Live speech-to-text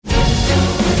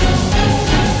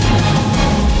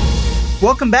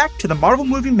Welcome back to the Marvel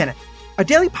Movie Minute, a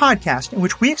daily podcast in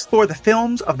which we explore the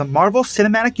films of the Marvel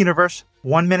Cinematic Universe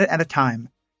 1 minute at a time.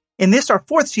 In this, our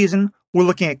 4th season, we're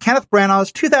looking at Kenneth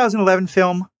Branagh's 2011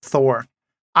 film, Thor.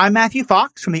 I'm Matthew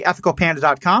Fox from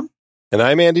theethicalpanda.com. And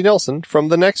I'm Andy Nelson from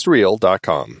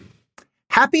thenextreel.com.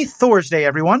 Happy Thursday,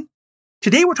 everyone.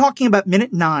 Today we're talking about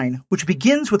Minute 9, which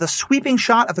begins with a sweeping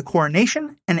shot of the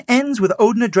coronation and ends with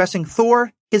Odin addressing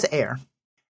Thor, his heir.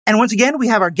 And once again, we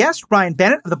have our guest, Ryan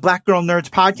Bennett of the Black Girl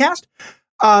Nerds podcast.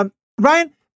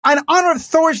 Ryan, in honor of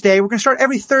Thursday, we're going to start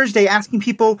every Thursday asking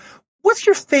people, what's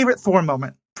your favorite Thor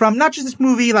moment? From not just this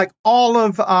movie, like all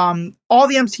the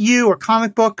MCU or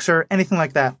comic books or anything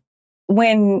like that. What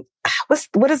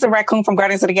is the raccoon from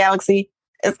Guardians of the Galaxy?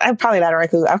 I'm probably not a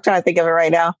raccoon. I'm trying to think of it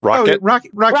right now. Rocket.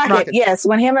 Rocket. Yes.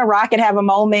 When him and Rocket have a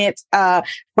moment, where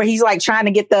he's like trying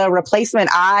to get the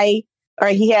replacement eye, or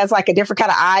he has like a different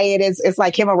kind of eye. It's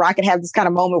like him and Rocket have this kind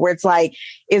of moment where it's like,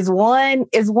 is one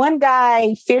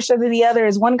guy fiercer than the other?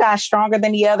 Is one guy stronger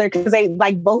than the other? Because they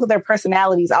like both of their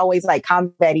personalities always like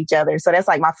combat each other. So that's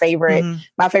like my favorite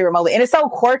moment. And it's so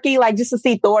quirky, like just to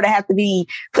see Thor to have to be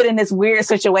put in this weird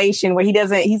situation where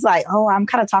he's like, oh, I'm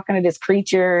kind of talking to this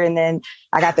creature. And then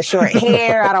I got the short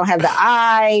hair. I don't have the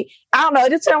eye. I don't know. It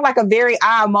just sounded like a very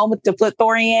odd moment to put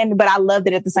Thor in, but I loved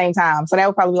it at the same time. So that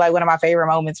would probably be like one of my favorite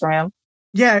moments from him.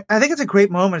 Yeah, I think it's a great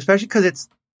moment, especially because it's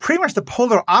pretty much the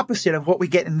polar opposite of what we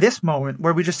get in this moment,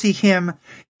 where we just see him.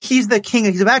 He's the king.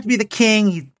 He's about to be the king.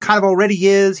 He kind of already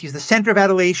is. He's the center of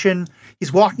adulation.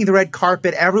 He's walking the red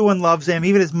carpet. Everyone loves him.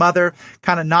 Even his mother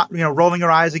kind of not, rolling her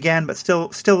eyes again, but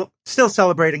still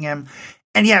celebrating him.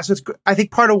 And yeah, so I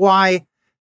think part of why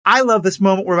I love this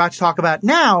moment we're about to talk about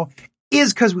now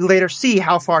is because we later see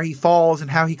how far he falls and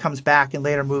how he comes back in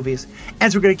later movies.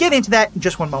 And so we're going to get into that in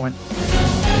just one moment.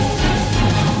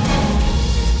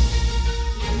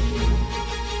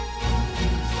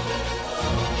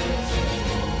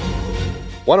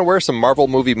 Want to wear some Marvel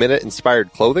Movie Minute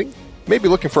inspired clothing? Maybe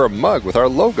looking for a mug with our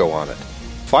logo on it.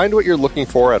 Find what you're looking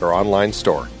for at our online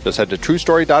store. Just head to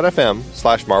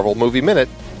truestory.fm/Marvel Movie Minute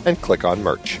and click on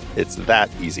merch. It's that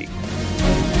easy.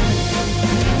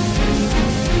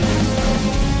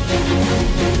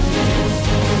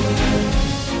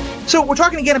 So we're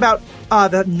talking again about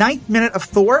the 9th minute of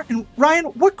Thor. And Ryan,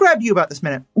 what grabbed you about this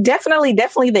minute? Definitely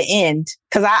the end.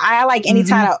 Because I like any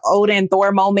kind of Odin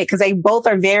Thor moment, because they both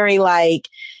are very like,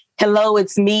 hello,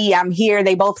 it's me, I'm here.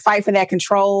 They both fight for that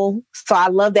control. So I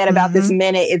love that about this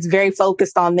minute. It's very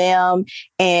focused on them.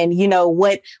 And,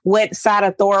 what side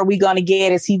of Thor are we going to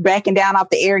get? Is he backing down off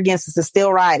the arrogance? Is it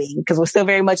still riding? Because we're still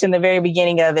very much in the very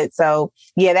beginning of it. So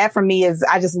yeah, that for me is,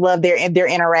 I just love their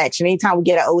interaction. Anytime we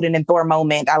get an Odin and Thor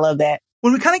moment, I love that.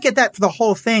 When we kind of get that for the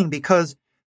whole thing, because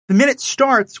the minute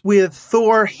starts with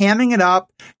Thor hamming it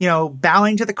up,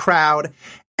 bowing to the crowd.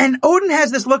 And Odin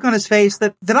has this look on his face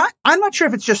that I'm not sure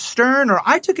if it's just stern or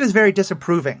I took it as very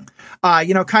disapproving.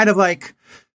 Kind of like,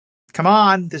 come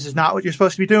on, this is not what you're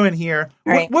supposed to be doing here.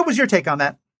 Right. What was your take on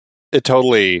that? It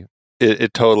totally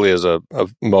is a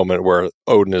moment where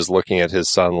Odin is looking at his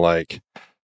son like,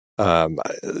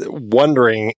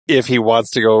 wondering if he wants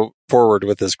to go forward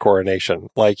with his coronation.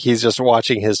 Like he's just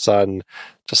watching his son,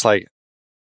 just like,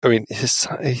 I mean,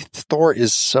 Thor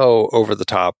is so over the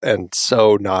top and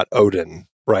so not Odin.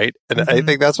 Right. And I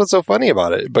think that's what's so funny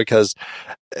about it, because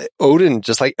Odin,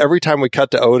 just like every time we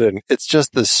cut to Odin, it's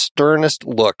just the sternest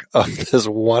look of this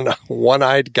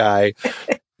one-eyed guy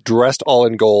dressed all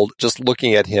in gold, just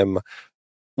looking at him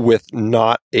with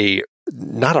not a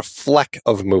fleck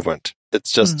of movement.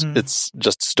 It's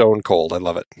just stone cold. I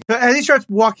love it. As he starts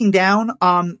walking down,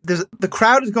 the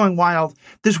crowd is going wild.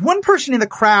 There's one person in the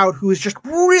crowd who is just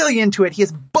really into it. He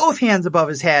has both hands above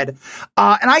his head.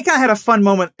 And I kind of had a fun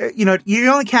moment.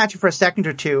 You only catch it for a second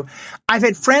or two. I've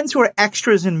had friends who are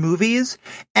extras in movies,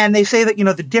 and they say that,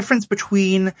 the difference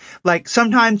between, like,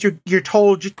 sometimes you're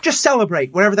told just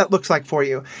celebrate, whatever that looks like for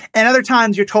you. And other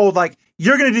times you're told, like,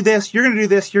 you're going to do this, you're going to do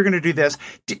this, you're going to do this.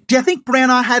 Do you think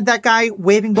Branagh had that guy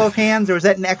waving both hands, or is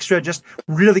that an extra just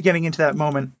really getting into that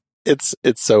moment? It's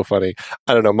so funny.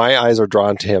 I don't know. My eyes are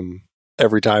drawn to him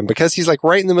every time because he's like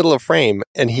right in the middle of frame,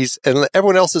 and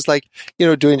everyone else is like,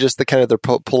 doing just the kind of their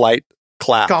polite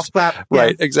claps. Golf clap.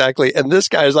 Right, yeah. Exactly. And this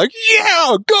guy is like,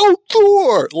 yeah, go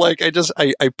Thor! Like,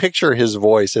 I picture his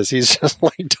voice as he's just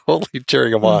like totally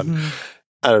cheering him on.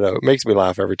 I don't know. It makes me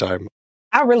laugh every time.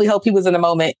 I really hope he was in the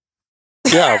moment.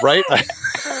 Yeah, right?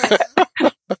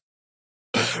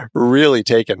 really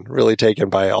taken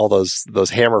by all those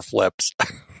hammer flips.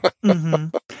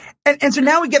 Mm-hmm. And so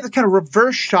now we get this kind of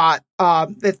reverse shot.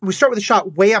 That we start with a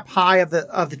shot way up high of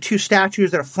the two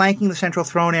statues that are flanking the central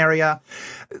throne area.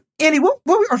 Andy,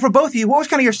 or for both of you, what was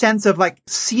kind of your sense of like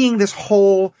seeing this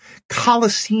whole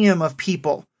coliseum of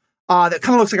people? That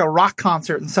kind of looks like a rock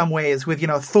concert in some ways with,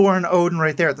 Thor and Odin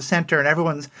right there at the center and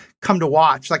everyone's come to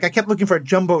watch. Like I kept looking for a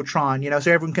Jumbotron,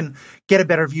 so everyone can get a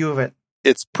better view of it.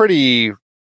 It's pretty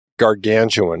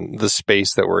gargantuan, the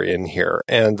space that we're in here.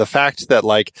 And the fact that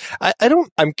like,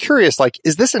 I'm curious, like,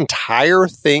 is this entire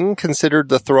thing considered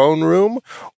the throne room,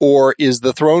 or is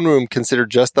the throne room considered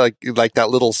just like that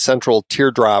little central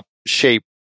teardrop shape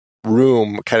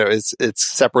room? Kind of, it's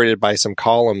separated by some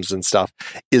columns and stuff.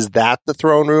 Is that the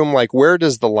throne room? Like, where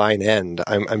does the line end?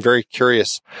 I'm very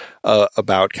curious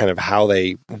about kind of how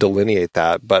they delineate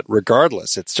that. But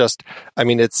regardless, it's just,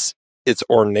 it's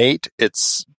ornate,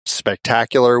 it's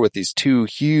spectacular with these two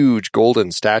huge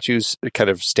golden statues kind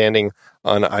of standing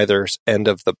on either end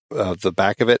of the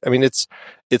back of it.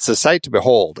 It's a sight to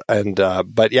behold. And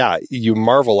but yeah, you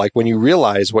marvel like when you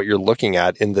realize what you're looking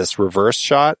at in this reverse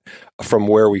shot from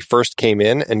where we first came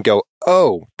in and go,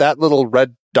 oh, that little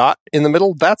red dot in the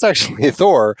middle, that's actually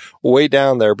Thor way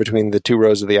down there between the two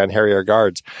rows of the Einherjar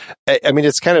guards.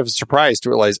 It's kind of a surprise to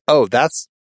realize, oh, that's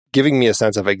giving me a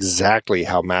sense of exactly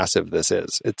how massive this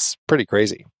is. It's pretty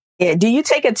crazy. Yeah. Do you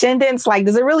take attendance? Like,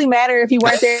 does it really matter if you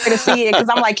weren't there to see it? Because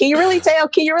I'm like, can you really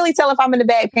tell if I'm in the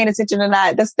back paying attention or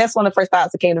not? That's one of the first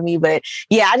thoughts that came to me. But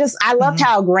yeah, I loved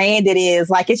how grand it is.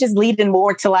 Like, it's just leading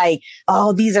more to like,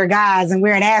 oh, these are guys and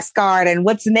we're in Asgard and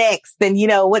what's next? And,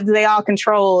 what do they all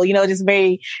control? Just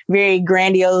very, very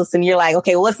grandiose. And you're like,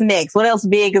 okay, what's next? What else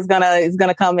big is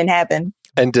gonna come and happen?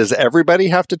 And does everybody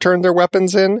have to turn their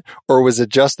weapons in, or was it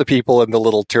just the people in the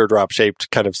little teardrop-shaped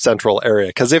kind of central area?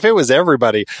 Because if it was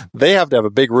everybody, they have to have a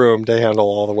big room to handle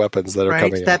all the weapons that are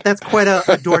coming in. That's quite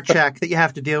a door check that you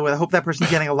have to deal with. I hope that person's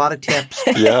getting a lot of tips.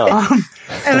 Yeah.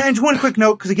 And just one quick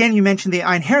note, because again, you mentioned the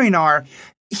Einherjar.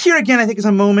 Here again, I think is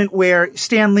a moment where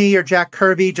Stan Lee or Jack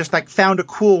Kirby just like found a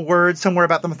cool word somewhere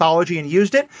about the mythology and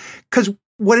used it. Because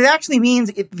what it actually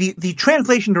means, the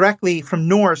translation directly from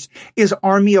Norse is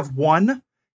army of one.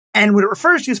 And what it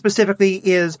refers to specifically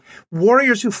is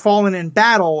warriors who've fallen in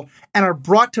battle and are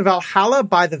brought to Valhalla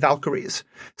by the Valkyries.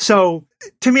 So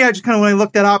to me, I just kind of when I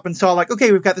looked that up and saw like,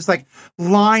 okay, we've got this like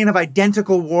line of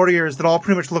identical warriors that all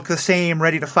pretty much look the same,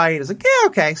 ready to fight. It's like, yeah,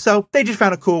 okay. So they just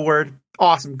found a cool word.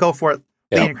 Awesome. Go for it.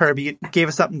 Yep. Lee and Kirby, you gave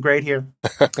us something great here.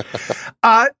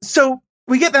 So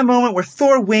we get that moment where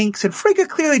Thor winks and Frigga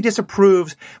clearly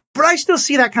disapproves, but I still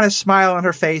see that kind of smile on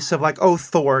her face of like, oh,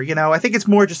 Thor, I think it's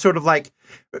more just sort of like,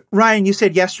 Ryan, you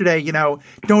said yesterday,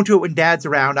 don't do it when Dad's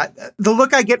around. The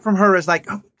look I get from her is like,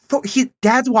 oh,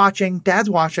 Dad's watching.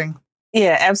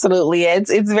 Yeah, absolutely.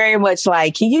 It's very much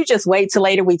like, can you just wait till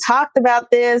later? We talked about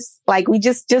this. Like, we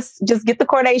just get the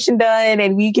coronation done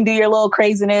and you can do your little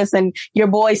craziness and your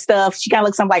boy stuff. She kind of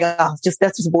looks something like, oh,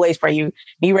 that's just boys for you.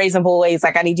 You raising boys.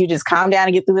 Like, I need you to just calm down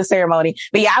and get through the ceremony.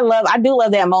 But yeah, I do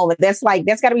love that moment. That's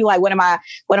gotta be like one of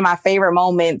my favorite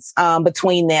moments,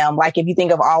 between them. Like, if you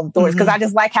think of all the Thors, because I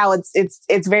just like how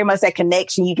it's very much that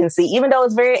connection you can see, even though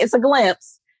it's a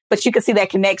glimpse, but you can see that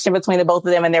connection between the both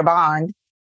of them and their bond.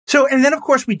 So, and then of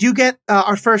course we do get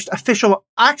our first official,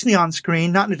 actually on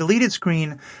screen, not in a deleted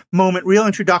screen moment, real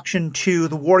introduction to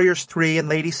the Warriors 3 and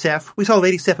Lady Sif. We saw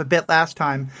Lady Sif a bit last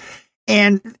time.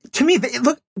 And to me,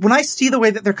 when I see the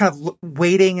way that they're kind of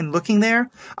waiting and looking there,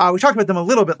 we talked about them a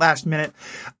little bit last minute.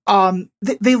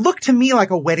 They look to me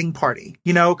like a wedding party,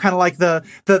 kind of like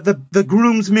the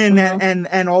groomsmen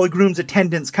and all the groom's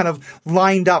attendants kind of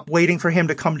lined up waiting for him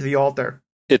to come to the altar.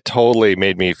 It totally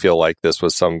made me feel like this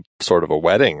was some sort of a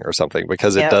wedding or something,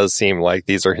 because it does seem like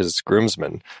these are his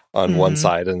groomsmen on one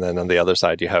side, and then on the other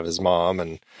side you have his mom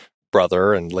and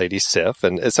brother and Lady Sif,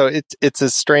 and so it's a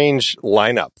strange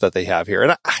lineup that they have here.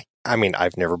 And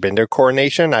I've never been to a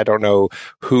coronation. I don't know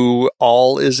who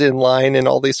all is in line in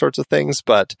all these sorts of things,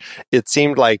 but it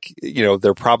seemed like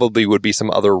there probably would be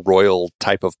some other royal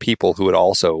type of people who would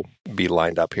also be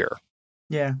lined up here.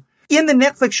 Yeah. In the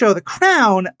Netflix show, The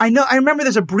Crown, I remember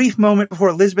there's a brief moment before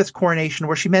Elizabeth's coronation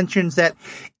where she mentions that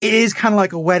it is kind of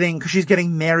like a wedding because she's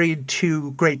getting married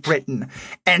to Great Britain.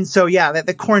 And so, yeah, that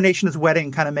the coronation as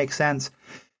wedding kind of makes sense.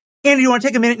 Andy, you want to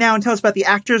take a minute now and tell us about the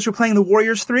actors who are playing the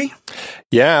Warriors 3?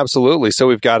 Yeah, absolutely. So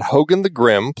we've got Hogun the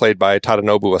Grim, played by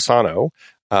Tadanobu Asano.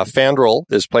 Fandral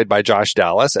is played by Josh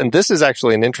Dallas. And this is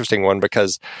actually an interesting one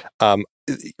because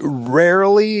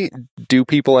rarely do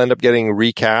people end up getting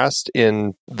recast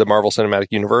in the Marvel Cinematic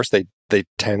Universe. They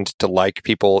tend to like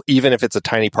people, even if it's a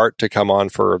tiny part, to come on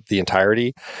for the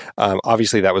entirety.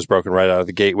 Obviously, that was broken right out of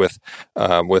the gate with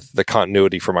the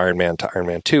continuity from Iron Man to Iron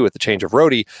Man 2 with the change of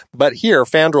Rhodey. But here,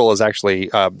 Fandral is actually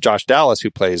Josh Dallas,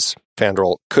 who plays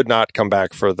Fandral, could not come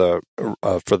back for the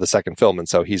second film, and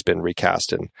so he's been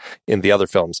recast in the other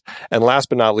films. And last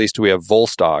but not least, we have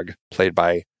Volstagg, played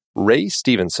by Ray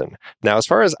Stevenson. Now, as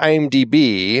far as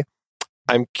IMDb,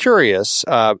 I'm curious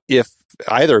if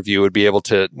either of you would be able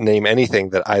to name anything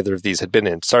that either of these had been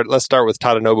in. Let's start with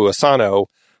Tadanobu Asano.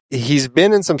 He's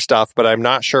been in some stuff, but I'm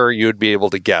not sure you'd be able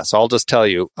to guess. I'll just tell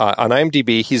you. On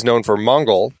IMDb, he's known for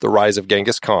Mongol, The Rise of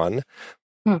Genghis Khan.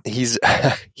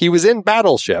 He was in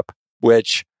Battleship,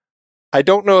 which I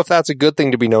don't know if that's a good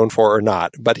thing to be known for or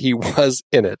not, but he was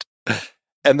in it.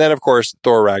 And then, of course,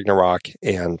 Thor Ragnarok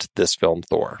and this film,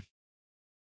 Thor.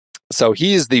 So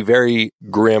he's the very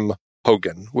grim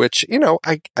Hogun, which,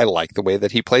 I like the way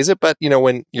that he plays it. But,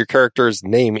 when your character's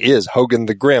name is Hogun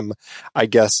the Grim, I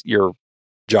guess your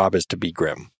job is to be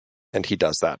grim. And he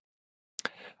does that.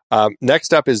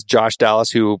 Next up is Josh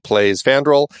Dallas, who plays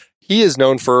Fandral. He is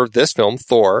known for this film,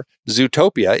 Thor,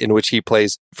 Zootopia, in which he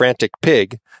plays Frantic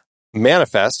Pig,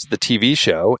 Manifest, the TV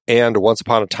show, and Once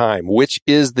Upon a Time, which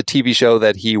is the TV show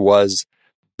that he was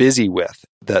busy with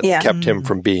that kept him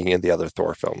from being in the other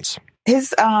Thor films.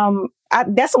 His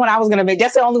that's the one I was gonna make.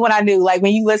 That's the only one I knew. Like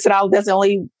when you listed all, that's the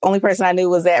only person I knew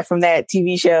was that from that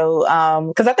TV show.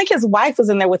 Because I think his wife was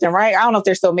in there with him, right? I don't know if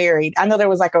they're still married. I know there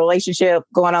was like a relationship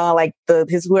going on, like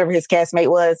whoever his castmate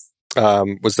was.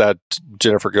 Was that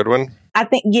Jennifer Goodwin? I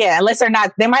think, yeah. Unless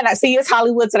they might not see it's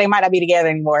Hollywood, so they might not be together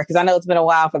anymore. Because I know it's been a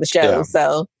while for the show. Yeah.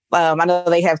 So I know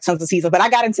they have tons of seasons, but I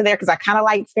got into there because I kind of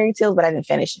like fairy tales, but I didn't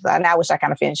finish. So I wish I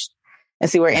kind of finished and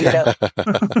see where it ended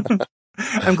up.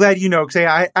 I'm glad you know, because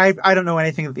I don't know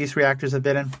anything that these three actors have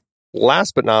been in.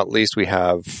 Last but not least, we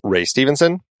have Ray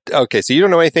Stevenson. Okay, so you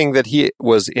don't know anything that he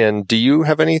was in. Do you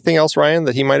have anything else, Ryan,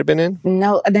 that he might have been in?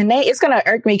 No, the name, it's going to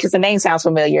irk me because the name sounds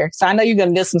familiar. So I know you're going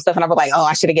to do some stuff and I'll be like, oh,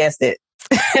 I should have guessed it.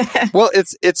 Well,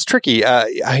 it's tricky.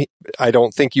 I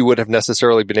don't think you would have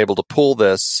necessarily been able to pull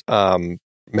this,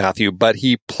 Matthew, but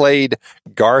he played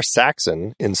Gar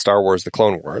Saxon in Star Wars: The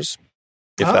Clone Wars.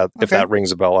 If that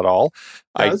rings a bell at all.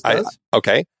 Does.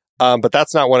 Okay. But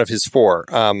that's not one of his four.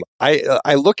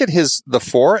 I look at the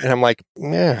four and I'm like,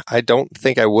 I don't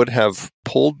think I would have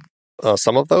pulled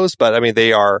some of those, but I mean,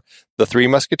 they are The Three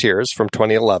Musketeers from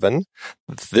 2011,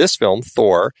 this film,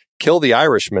 Thor, Kill the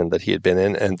Irishman that he had been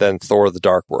in, and then Thor: The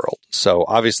Dark World. So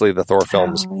obviously the Thor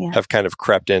films have kind of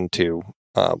crept into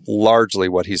largely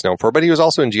what he's known for, but he was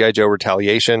also in G.I. Joe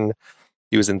Retaliation.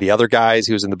 He was in The Other Guys.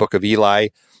 He was in The Book of Eli.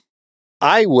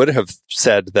 I would have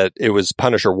said that it was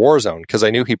Punisher Warzone because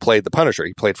I knew he played the Punisher.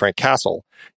 He played Frank Castle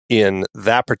in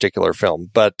that particular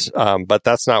film, but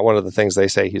that's not one of the things they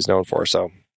say he's known for. So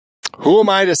who am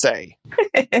I to say?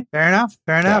 Fair enough.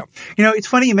 Yeah. It's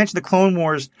funny you mentioned the Clone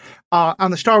Wars.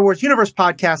 On the Star Wars Universe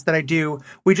podcast that I do,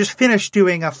 we just finished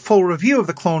doing a full review of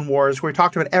the Clone Wars where we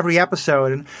talked about every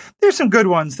episode, and there's some good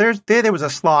ones. There was a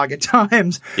slog at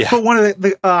times. Yeah. But one of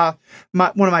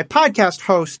one of my podcast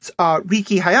hosts,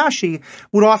 Riki Hayashi,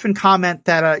 would often comment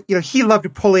that he loved to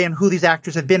pull in who these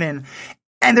actors had been in.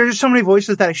 And there's just so many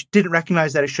voices that I didn't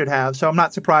recognize that I should have. So I'm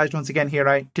not surprised once again here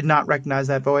I did not recognize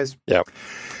that voice. Yeah.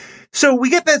 So we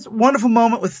get this wonderful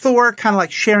moment with Thor kind of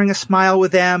like sharing a smile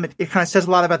with them. It kind of says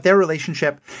a lot about their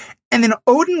relationship. And then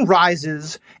Odin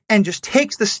rises and just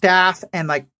takes the staff and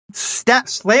like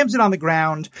slams it on the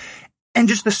ground. And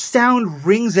just the sound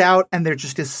rings out and there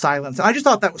just is silence. And I just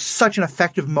thought that was such an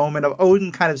effective moment of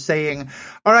Odin kind of saying,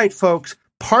 all right, folks,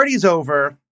 party's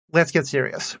over. Let's get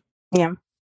serious. Yeah.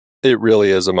 It really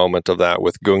is a moment of that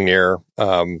with Gungnir.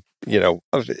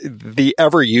 The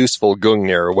ever useful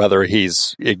Gungnir, whether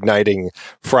he's igniting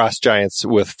frost giants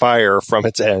with fire from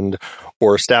its end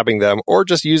or stabbing them or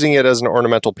just using it as an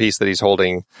ornamental piece that he's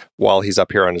holding while he's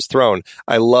up here on his throne.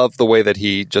 I love the way that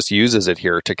he just uses it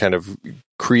here to kind of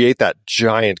create that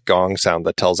giant gong sound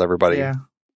that tells everybody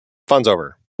fun's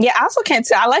over. Yeah, I also can't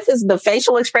tell. I like the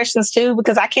facial expressions too,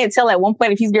 because I can't tell at one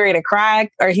point if he's getting ready to cry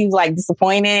or he's like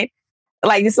disappointed.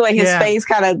 Like just the way his face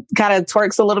kind of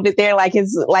twerks a little bit there, like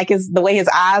the way his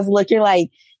eyes look. You're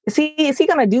like, is he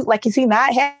gonna do? Like, is he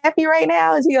not happy right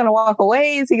now? Is he gonna walk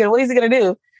away? What is he gonna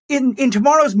do? In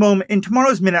tomorrow's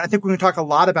minute, I think we're going to talk a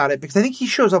lot about it because I think he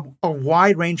shows a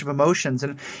wide range of emotions,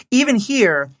 and even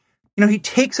here, he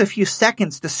takes a few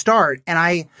seconds to start,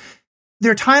 and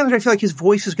there are times that I feel like his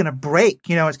voice is going to break.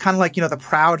 It's kind of like the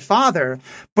proud father,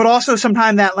 but also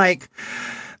sometimes that like,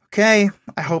 okay,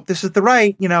 I hope this is the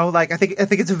right, I think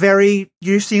it's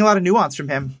you're seeing a lot of nuance from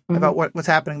him about what's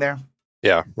happening there.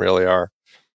 Yeah, really are.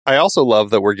 I also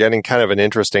love that we're getting kind of an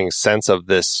interesting sense of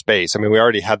this space. I mean, we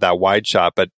already had that wide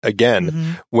shot, but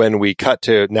again, when we cut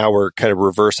to now, we're kind of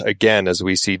reverse again as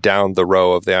we see down the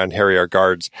row of the Einherjar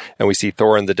guards, and we see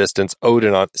Thor in the distance,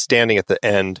 Odin standing at the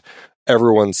end.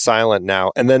 Everyone's silent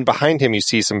now. And then behind him, you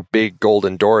see some big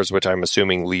golden doors, which I'm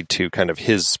assuming lead to kind of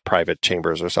his private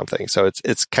chambers or something. So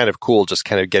it's kind of cool just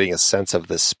kind of getting a sense of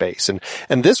this space.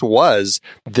 And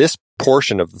this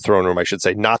portion of the throne room, I should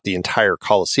say, not the entire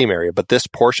Colosseum area, but this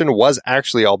portion was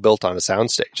actually all built on a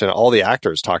soundstage. And all the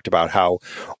actors talked about how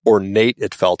ornate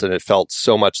it felt, and it felt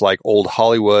so much like old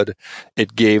Hollywood.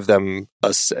 It gave them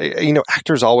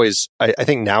actors always, I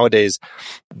think nowadays,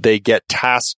 they get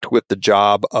tasked with the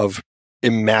job of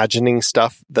imagining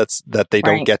stuff that they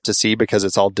don't get to see because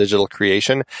it's all digital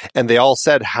creation. And they all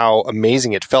said how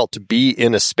amazing it felt to be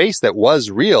in a space that was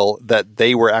real, that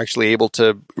they were actually able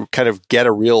to kind of get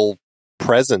a real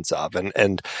presence of.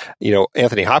 And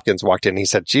Anthony Hopkins walked in and he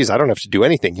said, geez, I don't have to do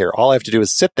anything here. All I have to do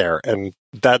is sit there, and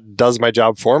that does my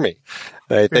job for me.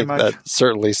 And I think that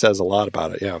certainly says a lot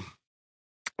about it. Yeah.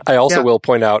 I also will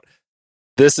point out,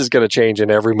 this is going to change in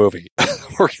every movie.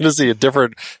 We're going to see a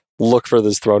different look for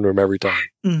this throne room every time.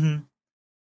 Mm-hmm.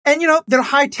 And, they're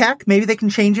high tech. Maybe they can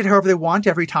change it however they want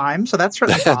every time. So that's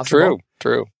certainly possible.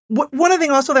 True. One other thing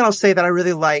also that I'll say that I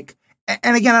really like,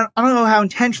 and again, I don't know how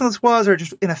intentional this was or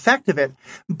just an effect of it,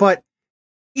 but,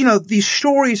 these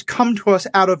stories come to us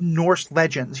out of Norse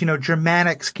legends,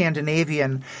 Germanic,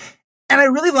 Scandinavian. And I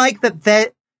really like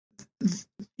that,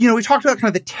 we talked about kind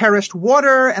of the terraced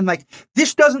water, and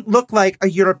this doesn't look like a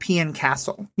European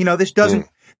castle. This doesn't,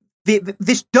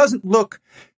 this doesn't look,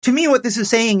 to me, what this is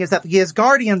saying is that the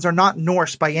Asgardians are not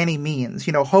Norse by any means.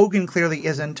 Hogun clearly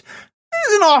isn't.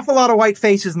 There's an awful lot of white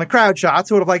faces in the crowd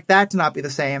shots. I would have liked that to not be the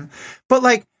same.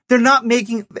 But they're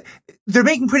making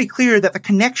pretty clear that the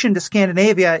connection to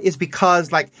Scandinavia is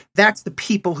because that's the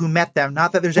people who met them,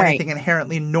 not that there's anything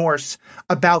inherently Norse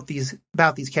about these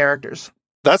characters.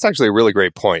 That's actually a really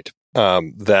great point.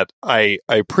 That I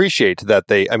appreciate that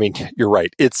you're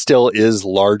right. It still is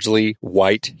largely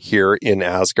white here in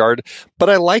Asgard, but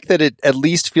I like that it at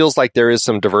least feels like there is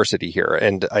some diversity here.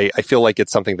 And I feel like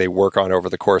it's something they work on over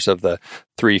the course of the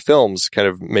 3 films, kind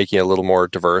of making it a little more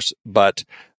diverse. But,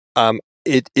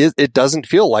 it doesn't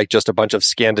feel like just a bunch of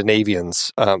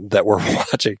Scandinavians that we're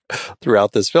watching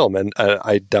throughout this film, and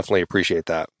I definitely appreciate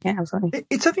that. Yeah, absolutely.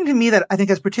 It's something to me that I think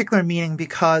has particular meaning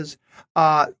because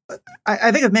I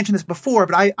think I've mentioned this before,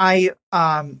 but I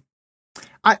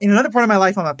in another part of my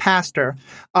life, I'm a pastor,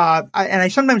 and I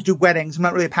sometimes do weddings. I'm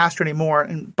not really a pastor anymore.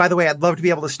 And by the way, I'd love to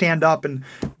be able to stand up and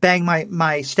bang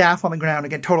my staff on the ground and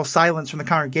get total silence from the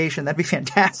congregation. That'd be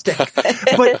fantastic.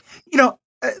 But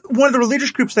one of the religious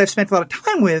groups that I've spent a lot of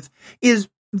time with is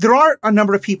there are a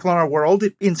number of people in our world,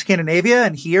 in Scandinavia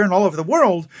and here and all over the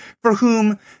world, for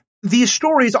whom these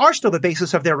stories are still the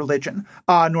basis of their religion.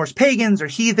 Norse pagans or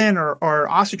heathen or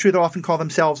Asatru, they'll often call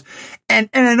themselves. And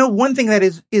I know one thing that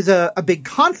is a big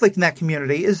conflict in that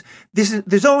community is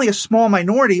there's only a small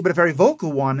minority, but a very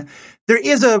vocal one. There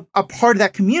is a part of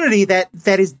that community that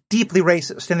is deeply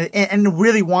racist and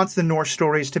really wants the Norse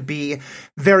stories to be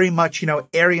very much,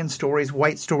 Aryan stories,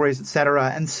 white stories,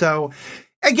 etc. And so,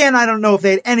 again, I don't know if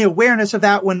they had any awareness of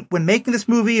that when making this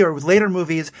movie or with later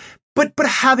movies, but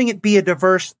having it be a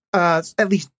diverse, at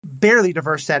least barely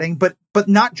diverse setting, but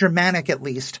not Germanic at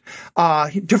least,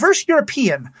 diverse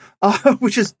European,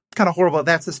 which is kind of horrible.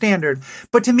 That's the standard.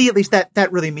 But to me, at least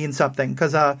that really means something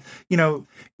because,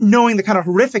 knowing the kind of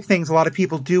horrific things a lot of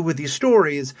people do with these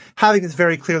stories, having this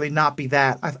very clearly not be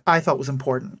that, I thought was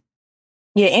important.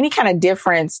 Yeah, any kind of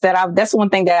difference that's one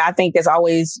thing that I think that's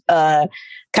always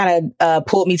kind of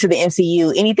pulled me to the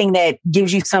MCU. Anything that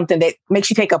gives you something that makes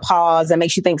you take a pause and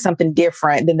makes you think something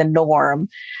different than the norm,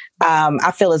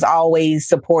 I feel is always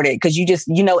supported because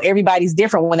everybody's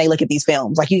different when they look at these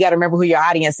films. You got to remember who your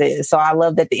audience is. So I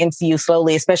love that the MCU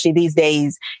slowly, especially these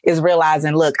days, is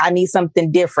realizing, look, I need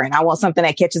something different. I want something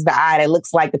that catches the eye that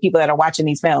looks like the people that are watching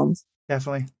these films.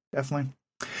 Definitely.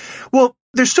 Well,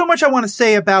 there's so much I want to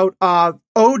say about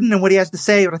Odin and what he has to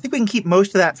say, but I think we can keep most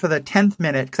of that for the 10th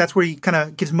minute because that's where he kind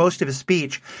of gives most of his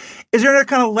speech. Is there any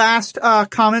kind of last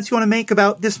comments you want to make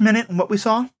about this minute and what we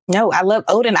saw? No, I love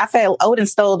Odin. I feel Odin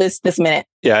stole this minute.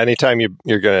 Yeah, anytime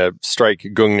you're going to strike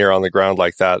Gungnir on the ground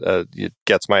like that, it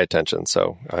gets my attention.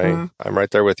 So I'm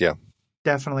right there with you.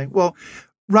 Definitely. Well,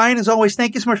 Ryan, as always,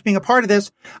 thank you so much for being a part of this.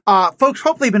 Folks,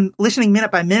 hopefully have been listening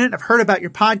minute by minute. I've heard about your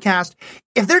podcast.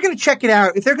 If they're going to check it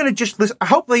out, if they're going to just listen,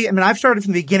 hopefully, I've started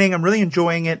from the beginning. I'm really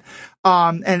enjoying it.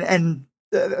 And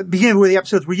beginning of the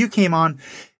episodes where you came on.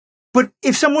 But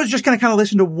if someone was just going to kind of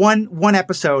listen to one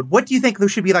episode, what do you think there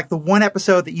should be like the one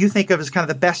episode that you think of as kind of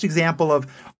the best example of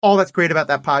all that's great about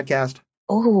that podcast?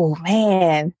 Oh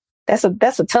man, that's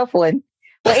a tough one.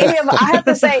 Well, I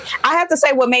have to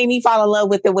say what made me fall in love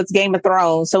with it was Game of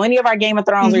Thrones. So any of our Game of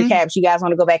Thrones recaps you guys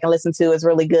want to go back and listen to is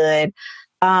really good.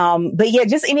 But yeah,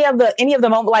 just any of the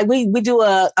moments, like we do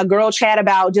a girl chat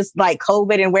about just like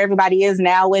COVID and where everybody is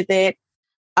now with it.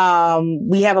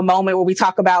 We have a moment where we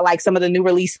talk about like some of the new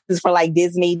releases for like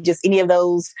Disney, just any of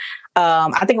those.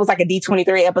 I think it was like a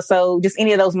D23 episode, just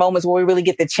any of those moments where we really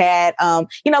get to chat. Kind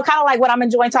of like what I'm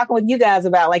enjoying talking with you guys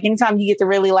about, like anytime you get to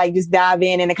really like just dive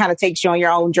in and it kind of takes you on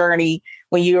your own journey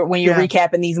when you're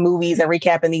recapping these movies and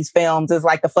recapping these films is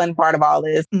like the fun part of all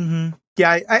this. Mm-hmm.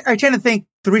 Yeah. I tend to think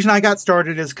the reason I got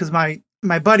started is because my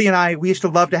buddy and I, we used to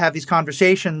love to have these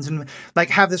conversations and like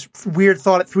have this weird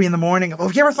thought at 3 a.m. of,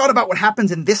 have you ever thought about what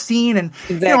happens in this scene? And,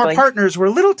 our partners were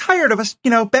a little tired of us,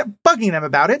 bugging them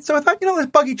about it. So I thought, let's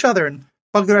bug each other and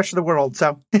bug the rest of the world.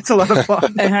 So it's a lot of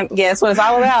fun. Yeah, that's what it's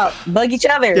all about. Bug each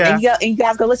other. Yeah. And you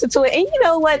guys go listen to it. And you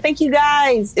know what? Thank you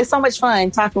guys. It's so much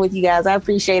fun talking with you guys. I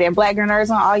appreciate it. And Black Girl Nerds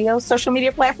on all your social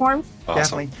media platforms. Awesome.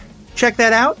 Definitely. Check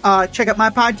that out. Check out my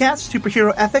podcast,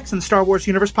 Superhero Ethics and Star Wars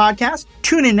Universe Podcast.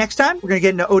 Tune in next time. We're going to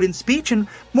get into Odin's speech. And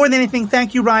more than anything,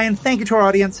 thank you, Ryan. Thank you to our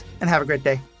audience. And have a great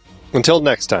day. Until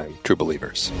next time, true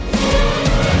believers.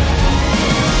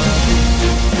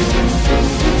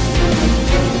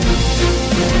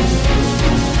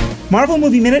 Marvel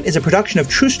Movie Minute is a production of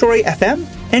True Story FM,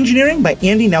 engineering by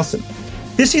Andy Nelson.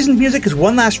 This season's music is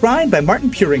One Last Ride by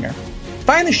Martin Puringer.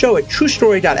 Find the show at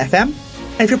truestory.fm.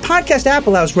 And if your podcast app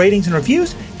allows ratings and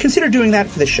reviews, consider doing that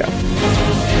for this show.